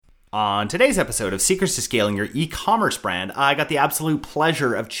On today's episode of Secrets to Scaling Your E-commerce Brand, I got the absolute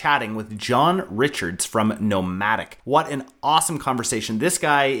pleasure of chatting with John Richards from Nomadic. What an awesome conversation. This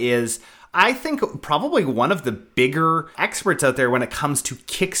guy is, I think, probably one of the bigger experts out there when it comes to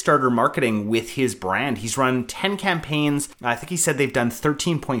Kickstarter marketing with his brand. He's run 10 campaigns. I think he said they've done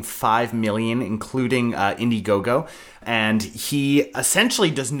 13.5 million, including Indiegogo. And he essentially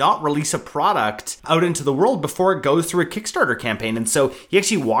does not release a product out into the world before it goes through a Kickstarter campaign. And so he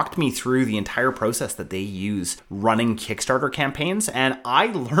actually walked me through the entire process that they use running Kickstarter campaigns. And I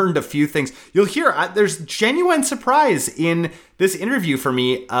learned a few things. You'll hear there's genuine surprise in this interview for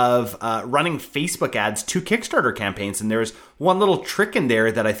me of running Facebook ads to Kickstarter campaigns. And there's one little trick in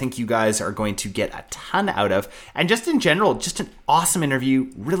there that I think you guys are going to get a ton out of. And just in general, just an awesome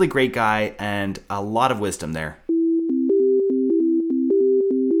interview, really great guy, and a lot of wisdom there.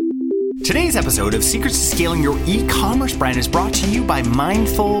 Today's episode of Secrets to Scaling Your E-commerce Brand is brought to you by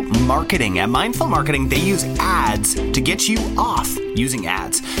Mindful Marketing. At Mindful Marketing, they use ads to get you off using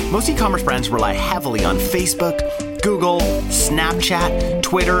ads. Most e-commerce brands rely heavily on Facebook, Google, Snapchat,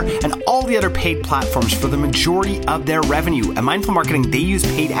 Twitter, and all the other paid platforms for the majority of their revenue. At Mindful Marketing, they use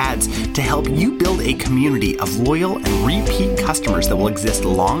paid ads to help you build a community of loyal and repeat customers that will exist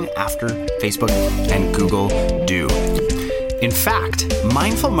long after Facebook and Google do. In fact,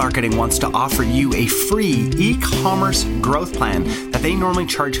 Mindful Marketing wants to offer you a free e-commerce growth plan that they normally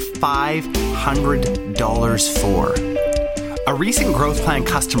charge $500 for. A recent growth plan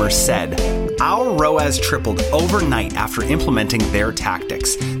customer said, "Our ROAS tripled overnight after implementing their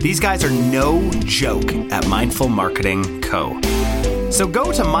tactics. These guys are no joke at Mindful Marketing Co." So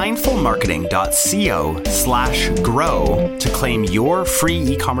go to mindfulmarketing.co/grow to claim your free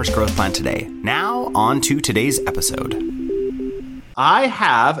e-commerce growth plan today. Now on to today's episode. I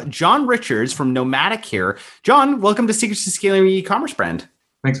have John Richards from Nomadic here. John, welcome to Secrets to Scaling Your E-commerce Brand.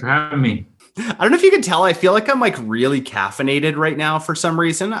 Thanks for having me. I don't know if you can tell, I feel like I'm really caffeinated right now for some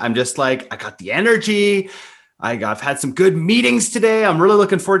reason. I'm just I got the energy. I've had some good meetings today. I'm really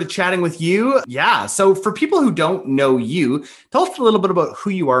looking forward to chatting with you. Yeah. So for people who don't know you, tell us a little bit about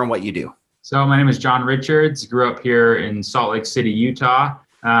who you are and what you do. So my name is John Richards. Grew up here in Salt Lake City, Utah.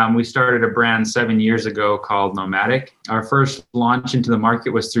 We started a brand 7 years ago called Nomadic. Our first launch into the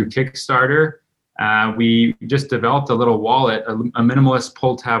market was through Kickstarter. We just developed a little wallet, a minimalist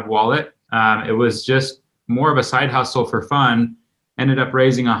pull tab wallet. It was just more of a side hustle for fun. Ended up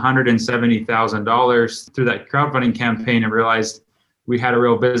raising $170,000 through that crowdfunding campaign and realized we had a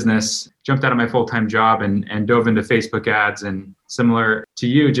real business. Jumped out of my full-time job and dove into Facebook ads, and similar to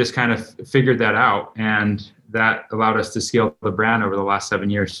you, just kind of figured that out. And that allowed us to scale the brand over the last 7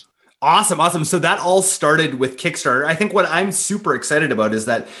 years. Awesome. So that all started with Kickstarter. I think what I'm super excited about is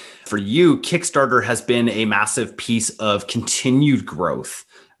that for you, Kickstarter has been a massive piece of continued growth.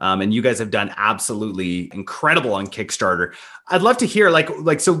 And you guys have done absolutely incredible on Kickstarter. I'd love to hear,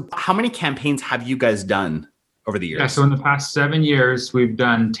 so how many campaigns have you guys done over the years? Yeah, so in the past 7 years, we've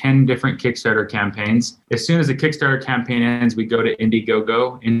done 10 different Kickstarter campaigns. As soon as the Kickstarter campaign ends, we go to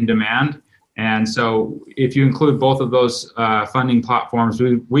Indiegogo, in demand. And so if you include both of those funding platforms,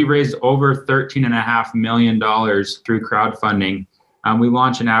 we raised over $13.5 million through crowdfunding. We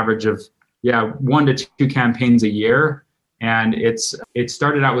launch an average of 1 to 2 campaigns a year. And it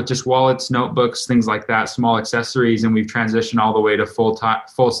started out with just wallets, notebooks, things like that, small accessories. And we've transitioned all the way to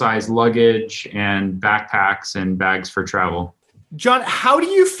full-size luggage and backpacks and bags for travel. John, how do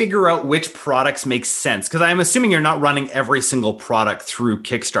you figure out which products make sense? Because I'm assuming you're not running every single product through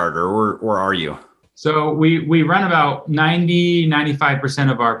Kickstarter, or are you? So we run about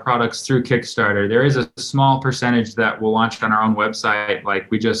 95% of our products through Kickstarter. There is a small percentage that we'll launch on our own website. Like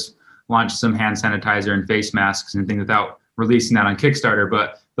we just launched some hand sanitizer and face masks and things without releasing that on Kickstarter.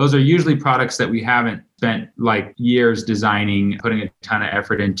 But those are usually products that we haven't spent years designing, putting a ton of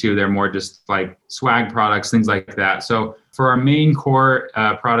effort into. They're more just swag products, things like that. So for our main core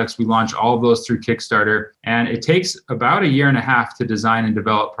products, we launch all of those through Kickstarter. And it takes about 1.5 years to design and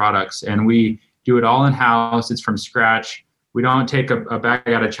develop products. And we do it all in-house. It's from scratch. We don't take a bag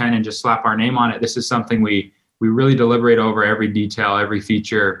out of China and just slap our name on it. This is something we really deliberate over every detail, every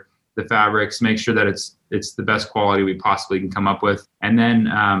feature, the fabrics, make sure that it's the best quality we possibly can come up with. And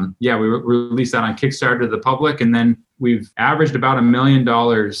then, we release that on Kickstarter to the public. And then we've averaged about $1 million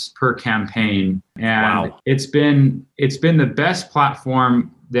per campaign. And wow. It's been the best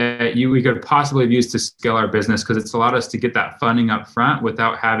platform that we could possibly have used to scale our business, because it's allowed us to get that funding up front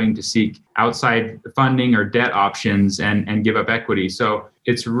without having to seek outside funding or debt options and give up equity. So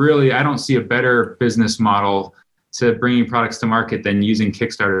it's really, I don't see a better business model to bringing products to market than using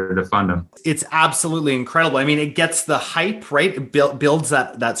Kickstarter to fund them. It's absolutely incredible. I mean, it gets the hype, right? It builds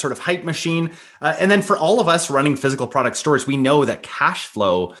that sort of hype machine. And then for all of us running physical product stores, we know that cash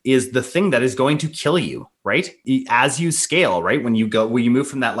flow is the thing that is going to kill you, right? As you scale, right? When you move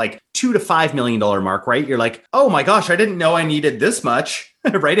from that like $2 to $5 million mark, right? You're like, oh my gosh, I didn't know I needed this much.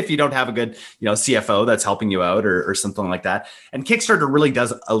 Right? If you don't have a good, CFO that's helping you out or something like that. And Kickstarter really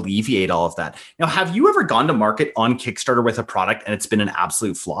does alleviate all of that. Now, have you ever gone to market on Kickstarter with a product and it's been an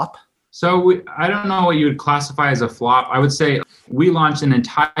absolute flop? So I don't know what you would classify as a flop. I would say we launched an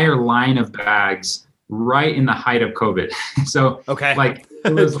entire line of bags right in the height of COVID. So like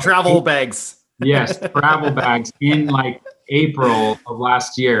it was travel bags. Yes, travel bags in like April of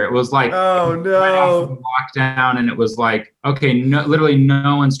last year. It was like, oh no, right after the lockdown, and it was like, okay, literally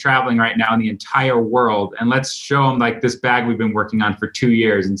no one's traveling right now in the entire world, and let's show them like this bag we've been working on for 2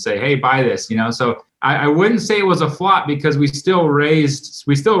 years and say, hey, buy this, So I wouldn't say it was a flop because we still raised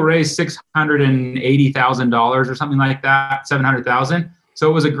 $680,000 or something like that, 700,000.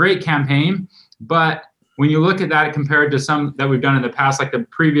 So it was a great campaign, but when you look at that compared to some that we've done in the past, like the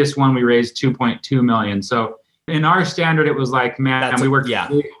previous one, we raised 2.2 million. So in our standard, it was like, man, we worked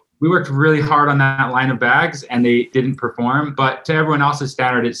really hard on that line of bags and they didn't perform. But to everyone else's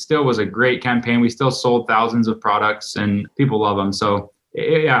standard, it still was a great campaign. We still sold thousands of products and people love them. So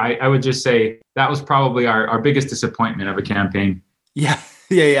yeah, I would just say that was probably our biggest disappointment of a campaign. Yeah.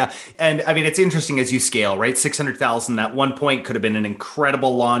 And I mean, it's interesting as you scale, right? 600,000 at one point could have been an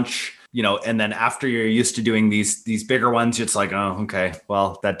incredible launch. And then after you're used to doing these bigger ones, it's like, oh, okay,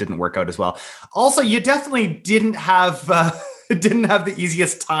 well, that didn't work out as well. Also, you definitely didn't have the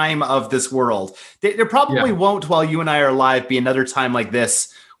easiest time of this world. There probably won't, while you and I are alive, be another time like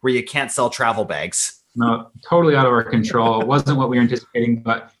this where you can't sell travel bags. No, totally out of our control. It wasn't what we were anticipating,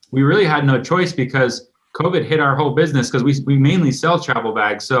 but we really had no choice because COVID hit our whole business because we mainly sell travel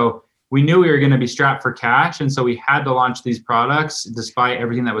bags. So we knew we were going to be strapped for cash. And so we had to launch these products despite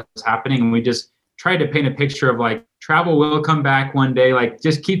everything that was happening. And we just tried to paint a picture of like, travel will come back one day. Like,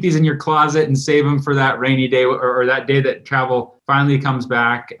 just keep these in your closet and save them for that rainy day or that day that travel finally comes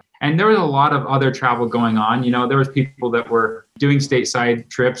back. And there was a lot of other travel going on. There was people that were doing stateside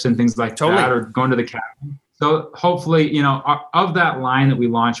trips and things like that, or going to the cabin. So hopefully, of that line that we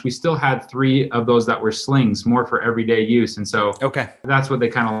launched, we still had 3 of those that were slings, more for everyday use. And so that's what they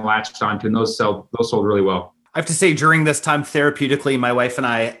kind of latched onto, and those sold really well. I have to say, during this time, therapeutically, my wife and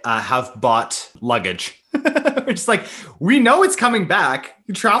I have bought luggage. We're just like, we know it's coming back.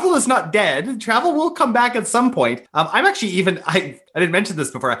 Travel is not dead. Travel will come back at some point. I'm actually I didn't mention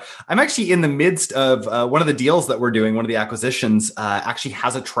this before. I'm actually in the midst of one of the deals that we're doing. One of the acquisitions actually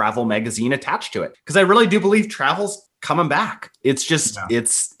has a travel magazine attached to it because I really do believe travel's coming back. It's just,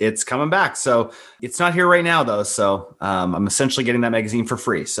 it's coming back. So it's not here right now though. So I'm essentially getting that magazine for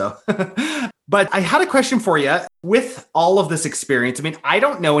free. So, but I had a question for you with all of this experience. I mean, I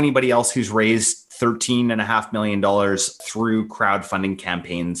don't know anybody else who's raised $13.5 million through crowdfunding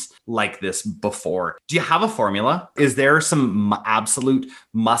campaigns like this before. Do you have a formula? Is there some absolute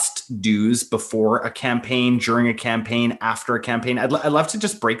must-dos before a campaign, during a campaign, after a campaign? I'd love to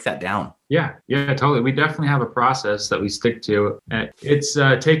just break that down. Yeah, totally. We definitely have a process that we stick to. It's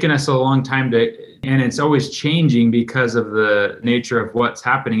taken us a long time and it's always changing because of the nature of what's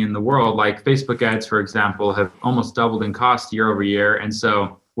happening in the world. Like Facebook ads, for example, have almost doubled in cost year over year. And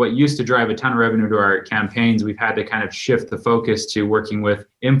so what used to drive a ton of revenue to our campaigns, we've had to kind of shift the focus to working with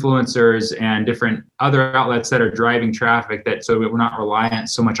influencers and different other outlets that are driving traffic, so we're not reliant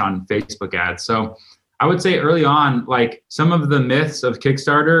so much on Facebook ads. So I would say early on, like, some of the myths of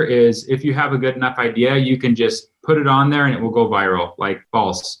Kickstarter is if you have a good enough idea, you can just put it on there and it will go viral. Like,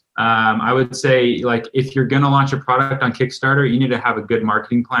 false. I would say, like, if you're going to launch a product on Kickstarter, you need to have a good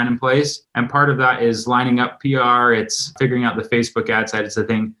marketing plan in place. And part of that is lining up PR. It's figuring out the Facebook ad side. It's a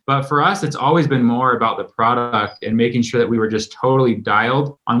thing. But for us, it's always been more about the product and making sure that we were just totally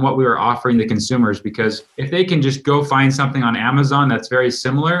dialed on what we were offering the consumers. Because if they can just go find something on Amazon that's very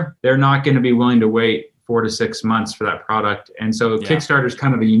similar, they're not going to be willing to wait 4 to 6 months for that product. And so Kickstarter is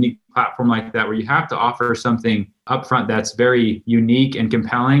kind of a unique platform like that, where you have to offer something upfront that's very unique and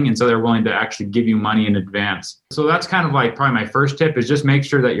compelling. And so they're willing to actually give you money in advance. So that's kind of like probably my first tip, is just make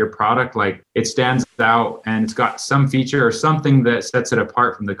sure that your product, like, it stands out and it's got some feature or something that sets it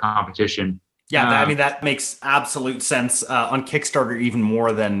apart from the competition. Yeah, I mean, that makes absolute sense on Kickstarter, even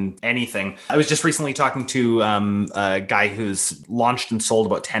more than anything. I was just recently talking to a guy who's launched and sold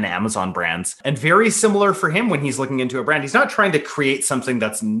about 10 Amazon brands. And very similar for him when he's looking into a brand. He's not trying to create something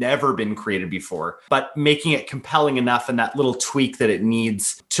that's never been created before, but making it compelling enough and that little tweak that it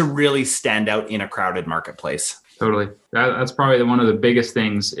needs to really stand out in a crowded marketplace. Totally. That's probably one of the biggest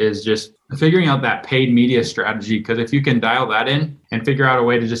things is just figuring out that paid media strategy. Because if you can dial that in and figure out a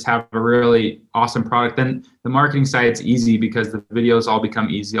way to just have a really awesome product, then the marketing side's easy because the videos all become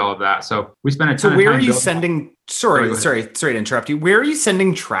easy, all of that. So we spend a ton of time. So where are you sending, sorry to interrupt you. Where are you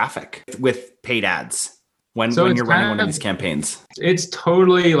sending traffic with paid ads when you're running one of these campaigns? It's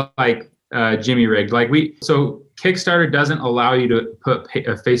totally like Jimmy rigged. So Kickstarter doesn't allow you to put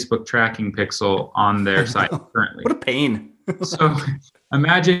a Facebook tracking pixel on their site currently. What a pain. So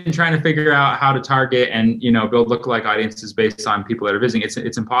imagine trying to figure out how to target and, build lookalike audiences based on people that are visiting.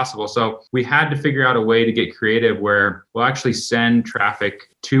 It's impossible. So we had to figure out a way to get creative where we'll actually send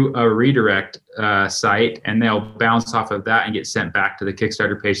traffic to a redirect site, and they'll bounce off of that and get sent back to the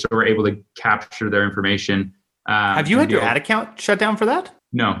Kickstarter page. So we're able to capture their information. Have you had your ad account shut down for that?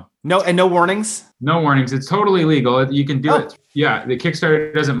 No. No, and no warnings? No warnings. It's totally legal. You can do it. Yeah, the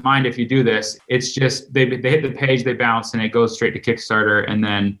Kickstarter doesn't mind if you do this. It's just they hit the page, they bounce, and it goes straight to Kickstarter. And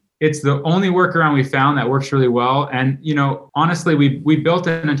then it's the only workaround we found that works really well. And, honestly, we built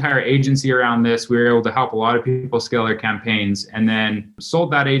an entire agency around this. We were able to help a lot of people scale their campaigns, and then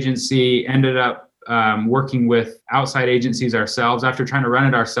sold that agency, ended up working with outside agencies ourselves. After trying to run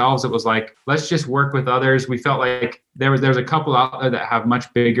it ourselves, it was like, let's just work with others. We felt like there's a couple out there that have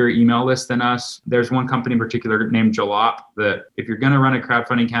much bigger email lists than us. There's one company in particular named Jalop that if you're going to run a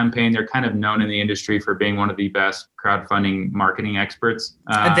crowdfunding campaign, they're kind of known in the industry for being one of the best crowdfunding marketing experts.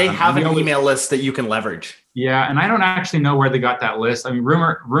 And they have an email list that you can leverage. Yeah, and I don't actually know where they got that list. I mean,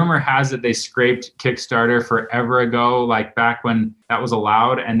 rumor has that they scraped Kickstarter forever ago, like back when that was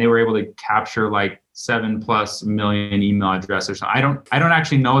allowed, and they were able to capture like 7+ million email addresses. I don't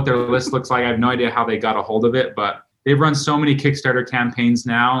actually know what their list looks like. I have no idea how they got a hold of it, but they've run so many Kickstarter campaigns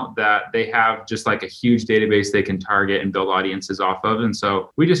now that they have just like a huge database they can target and build audiences off of. And so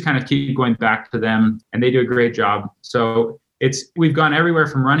we just kind of keep going back to them, and they do a great job. So we've gone everywhere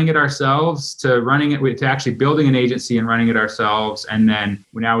from running it ourselves to running it to actually building an agency and running it ourselves. And then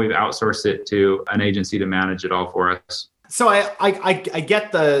now we've outsourced it to an agency to manage it all for us. So I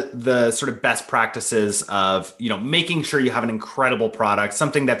get the sort of best practices of, making sure you have an incredible product,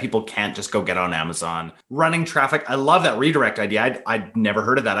 something that people can't just go get on Amazon, running traffic. I love that redirect idea. I'd never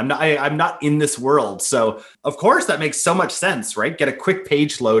heard of that. I'm not in this world. So of course that makes so much sense, right? Get a quick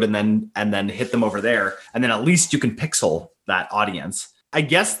page load and then hit them over there. And then at least you can pixel that audience. I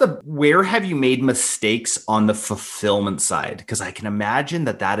guess where have you made mistakes on the fulfillment side? Because I can imagine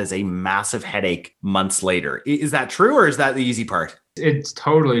that is a massive headache months later. Is that true, or is that the easy part? It's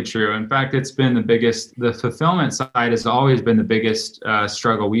totally true. In fact, it's been the fulfillment side has always been the biggest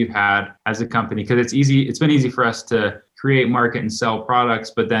struggle we've had as a company, because it's been easy for us to create, market, and sell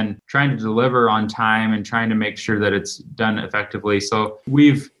products, but then trying to deliver on time and trying to make sure that it's done effectively. So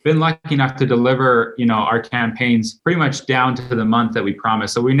we've been lucky enough to deliver, our campaigns pretty much down to the month that we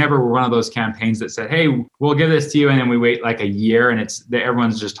promised. So we never were one of those campaigns that said, hey, we'll give this to you, and then we wait like a year and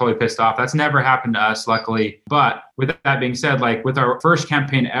everyone's just totally pissed off. That's never happened to us, luckily. But with that being said, like with our first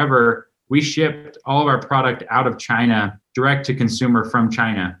campaign ever, we shipped all of our product out of China, direct to consumer from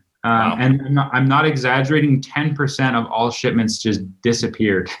China. Wow. And I'm not exaggerating, 10% of all shipments just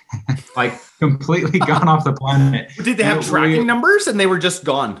disappeared, like completely gone off the planet. Did they have tracking numbers and they were just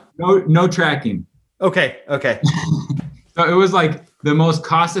gone? No tracking. Okay. So it was like the most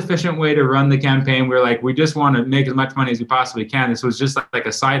cost efficient way to run the campaign. We're like, we just want to make as much money as we possibly can. This was just like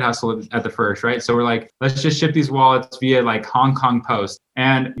a side hustle at the first, right? So we're like, let's just ship these wallets via like Hong Kong Post.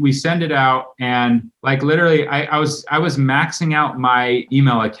 And we send it out, and like literally I was maxing out my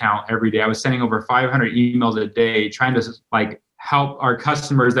email account every day. I was sending over 500 emails a day, trying to like help our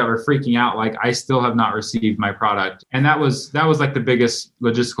customers that were freaking out. Like, I still have not received my product. And that was like the biggest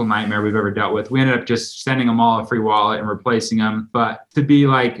logistical nightmare we've ever dealt with. We ended up just sending them all a free wallet and replacing them. But to be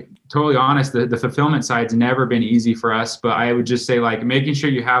like totally honest, the fulfillment side's never been easy for us. But I would just say like making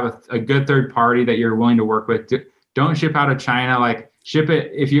sure you have a good third party that you're willing to work with. Don't ship out of China. Like, ship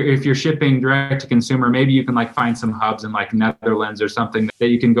it if you're shipping direct to consumer. Maybe you can like find some hubs in like Netherlands or something that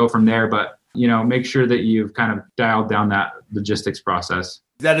you can go from there. But make sure that you've kind of dialed down that logistics process.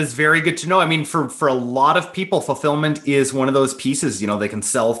 That is very good to know. I mean, for a lot of people, fulfillment is one of those pieces. They can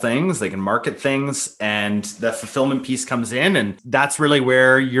sell things, they can market things, and the fulfillment piece comes in, and that's really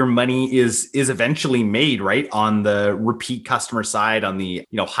where your money is eventually made, right? On the repeat customer side, on the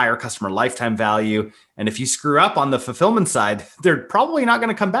higher customer lifetime value. And if you screw up on the fulfillment side, they're probably not going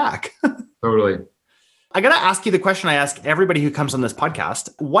to come back. Totally. I got to ask you the question I ask everybody who comes on this podcast.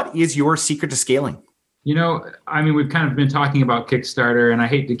 What is your secret to scaling? We've kind of been talking about Kickstarter, and I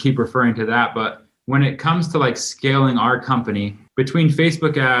hate to keep referring to that, but when it comes to like scaling our company, between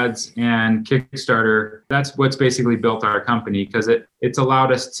Facebook ads and Kickstarter, that's what's basically built our company, because it's allowed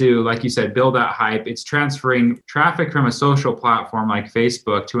us to, like you said, build that hype. It's transferring traffic from a social platform like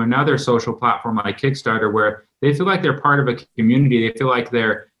Facebook to another social platform like Kickstarter, where they feel like they're part of a community. They feel like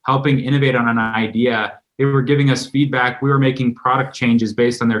they're helping innovate on an idea. They were giving us feedback. We were making product changes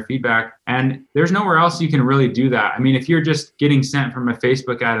based on their feedback. And there's nowhere else you can really do that. I mean, if you're just getting sent from a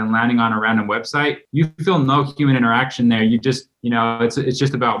Facebook ad and landing on a random website, you feel no human interaction there. You just, it's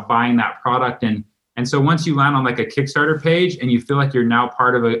just about buying that product. And so once you land on like a Kickstarter page and you feel like you're now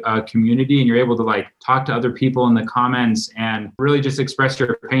part of a community and you're able to like talk to other people in the comments and really just express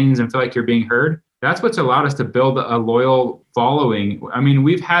your opinions and feel like you're being heard, that's what's allowed us to build a loyal following. I mean,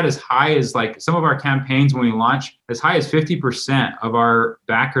 we've had as high as like some of our campaigns when we launch, as high as 50% of our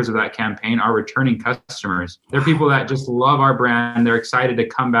backers of that campaign are returning customers. They're people that just love our brand. They're excited to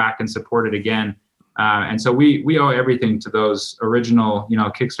come back and support it again. And so we owe everything to those original,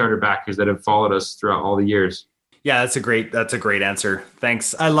 Kickstarter backers that have followed us throughout all the years. Yeah, that's a great answer.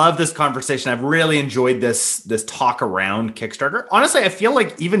 Thanks. I love this conversation. I've really enjoyed this talk around Kickstarter. Honestly, I feel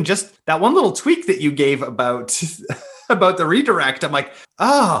like even just that one little tweak that you gave about about the redirect, I'm like,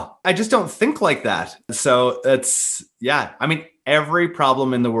 I just don't think like that. So I mean, every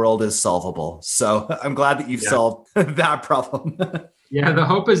problem in the world is solvable. So I'm glad that you've solved that problem. Yeah, the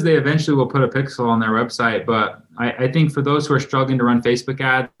hope is they eventually will put a pixel on their website. But I think for those who are struggling to run Facebook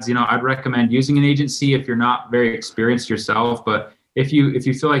ads, I'd recommend using an agency if you're not very experienced yourself. But if you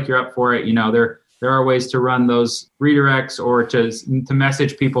feel like you're up for it, there are ways to run those redirects or to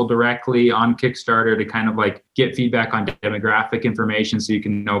message people directly on Kickstarter to kind of like get feedback on demographic information so you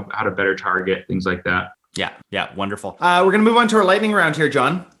can know how to better target things like that. Yeah, wonderful. We're going to move on to our lightning round here,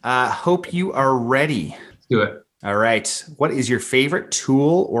 John. Hope you are ready. Let's do it. All right. What is your favorite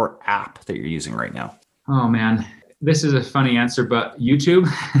tool or app that you're using right now? Oh, man. This is a funny answer, but YouTube.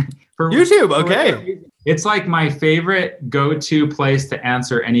 YouTube, okay. It's like my favorite go-to place to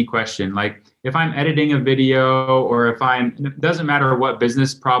answer any question. Like if I'm editing a video or it doesn't matter what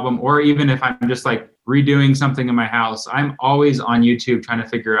business problem, or even if I'm just like redoing something in my house, I'm always on YouTube trying to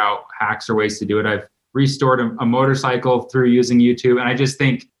figure out hacks or ways to do it. I've restored a motorcycle through using YouTube. And I just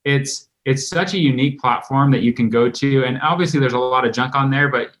think it's such a unique platform that you can go to. And obviously there's a lot of junk on there,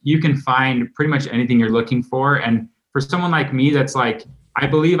 but you can find pretty much anything you're looking for. And for someone like me, that's like, I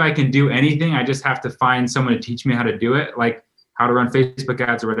believe I can do anything. I just have to find someone to teach me how to do it, like how to run Facebook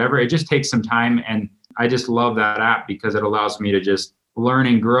ads or whatever. It just takes some time. And I just love that app because it allows me to just learn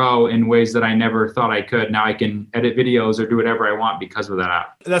and grow in ways that I never thought I could. Now I can edit videos or do whatever I want because of that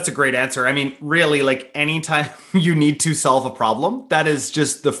app. That's a great answer. I mean, really, like anytime you need to solve a problem, that is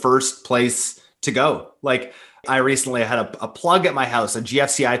just the first place to go. Like I recently had a plug at my house, a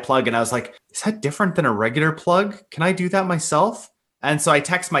GFCI plug, and I was like, is that different than a regular plug? Can I do that myself? And so I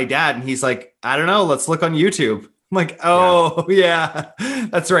text my dad and he's like, I don't know, let's look on YouTube. I'm like, yeah,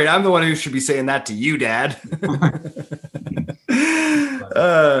 that's right. I'm the one who should be saying that to you, Dad.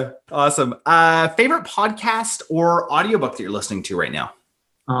 Awesome. Favorite podcast or audiobook that you're listening to right now?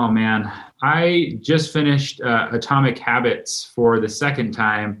 Oh, man. I just finished Atomic Habits for the second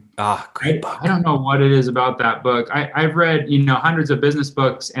time. Great book. I don't know what it is about that book. I've read, hundreds of business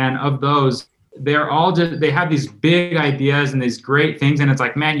books, and of those, they're all they have these big ideas and these great things. And it's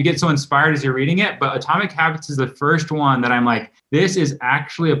like, man, you get so inspired as you're reading it. But Atomic Habits is the first one that I'm like, this is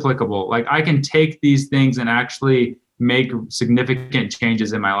actually applicable. Like I can take these things and actually make significant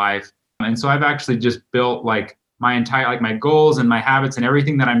changes in my life. And so I've actually just built like my entire, like my goals and my habits and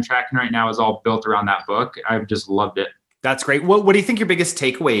everything that I'm tracking right now is all built around that book. I've just loved it. That's great. What do you think your biggest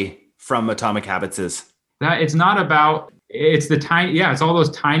takeaway from Atomic Habits is? That it's not about, it's all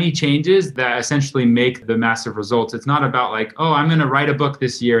those tiny changes that essentially make the massive results. It's not about like, I'm going to write a book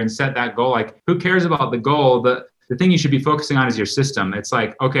this year and set that goal. Like who cares about the goal? The thing you should be focusing on is your system. It's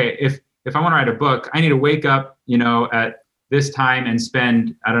like, okay, if I want to write a book, I need to wake up, at this time and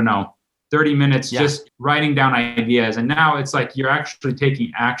spend, 30 minutes just writing down ideas. And now it's like you're actually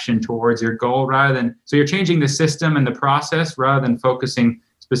taking action towards your goal so you're changing the system and the process rather than focusing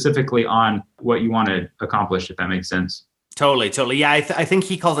specifically on what you want to accomplish, if that makes sense. Totally. Yeah, I think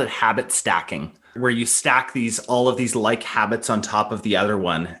he calls it habit stacking, where you stack all of these like habits on top of the other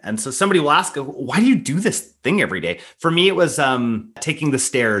one. And so somebody will ask, why do you do this thing every day? For me, it was taking the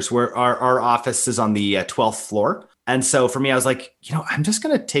stairs, where our office is on the 12th floor. And so for me, I was like, I'm just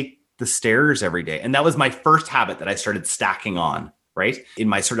going to take the stairs every day. And that was my first habit that I started stacking on, right? In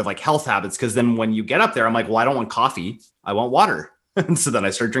my sort of like health habits. Because then when you get up there, I'm like, well, I don't want coffee. I want water. And so then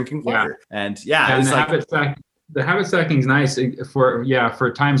I started drinking water. And it's like, The habit stacking is nice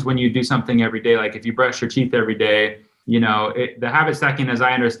for times when you do something every day. Like if you brush your teeth every day, the habit stacking, as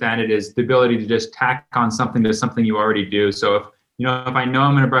I understand it, is the ability to just tack on something to something you already do. So if I know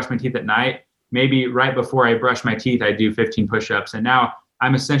I'm going to brush my teeth at night, maybe right before I brush my teeth, I do 15 push-ups. And now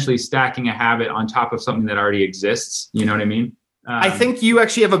I'm essentially stacking a habit on top of something that already exists. You know what I mean? I think you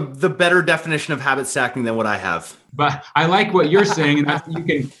actually have the better definition of habit stacking than what I have. But I like what you're saying, and that's,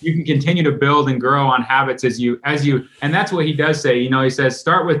 you can continue to build and grow on habits as you, and that's what he does say. He says,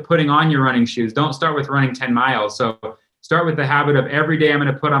 start with putting on your running shoes. Don't start with running 10 miles. So start with the habit of every day I'm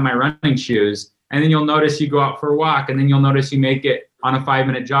going to put on my running shoes, and then you'll notice you go out for a walk, and then you'll notice you make it on a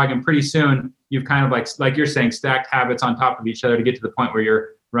 5-minute jog, and pretty soon you've kind of like you're saying, stacked habits on top of each other to get to the point where you're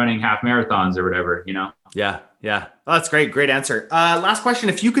running half marathons or whatever. Yeah. Oh, that's great. Great answer. Last question.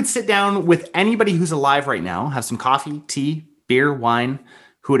 If you could sit down with anybody who's alive right now, have some coffee, tea, beer, wine,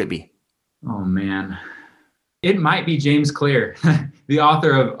 who would it be? Oh, man. It might be James Clear, the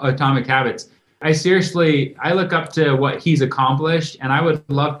author of Atomic Habits. I look up to what he's accomplished, and I would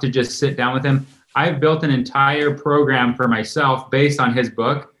love to just sit down with him. I've built an entire program for myself based on his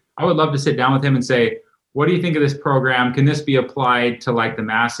book. I would love to sit down with him and say, what do you think of this program? Can this be applied to the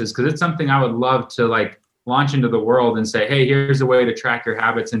masses? Because it's something I would love to launch into the world and say, hey, here's a way to track your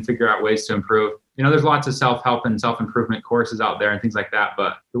habits and figure out ways to improve. There's lots of self-help and self-improvement courses out there and things like that.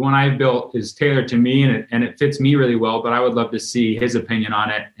 But the one I've built is tailored to me and it fits me really well. But I would love to see his opinion on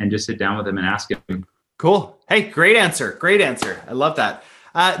it and just sit down with him and ask him. Cool. Hey, great answer. Great answer. I love that.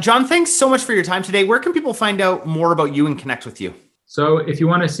 John, thanks so much for your time today. Where can people find out more about you and connect with you? So if you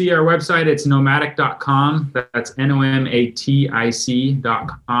want to see our website, it's nomadic.com. That's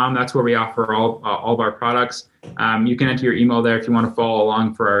nomatic.com. That's where we offer all of our products. You can enter your email there if you want to follow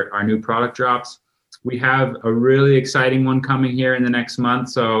along for our new product drops. We have a really exciting one coming here in the next month,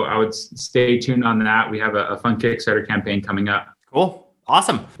 so I would stay tuned on that. We have a fun Kickstarter campaign coming up. Cool.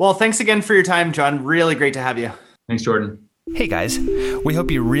 Awesome. Well, thanks again for your time, John. Really great to have you. Thanks, Jordan. Hey guys, we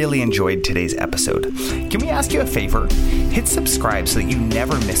hope you really enjoyed today's episode. Can we ask you a favor? Hit subscribe so that you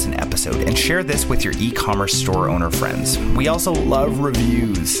never miss an episode and share this with your e-commerce store owner friends. We also love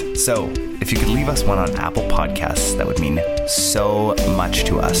reviews. So if you could leave us one on Apple Podcasts, that would mean so much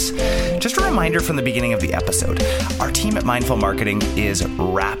to us. Just a reminder from the beginning of the episode, our team at Mindful Marketing is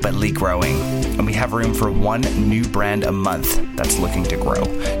rapidly growing, and we have room for one new brand a month that's looking to grow.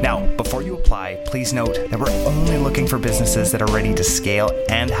 Now, before you apply, please note that we're only looking for businesses that are ready to scale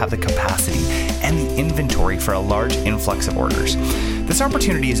and have the capacity and the inventory for a large influx of orders. This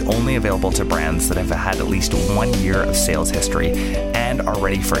opportunity is only available to brands that have had at least 1 year of sales history and are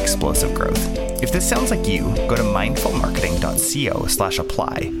ready for explosive growth. If this sounds like you, go to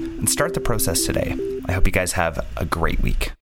mindfulmarketing.co/apply and start the process today. I hope you guys have a great week.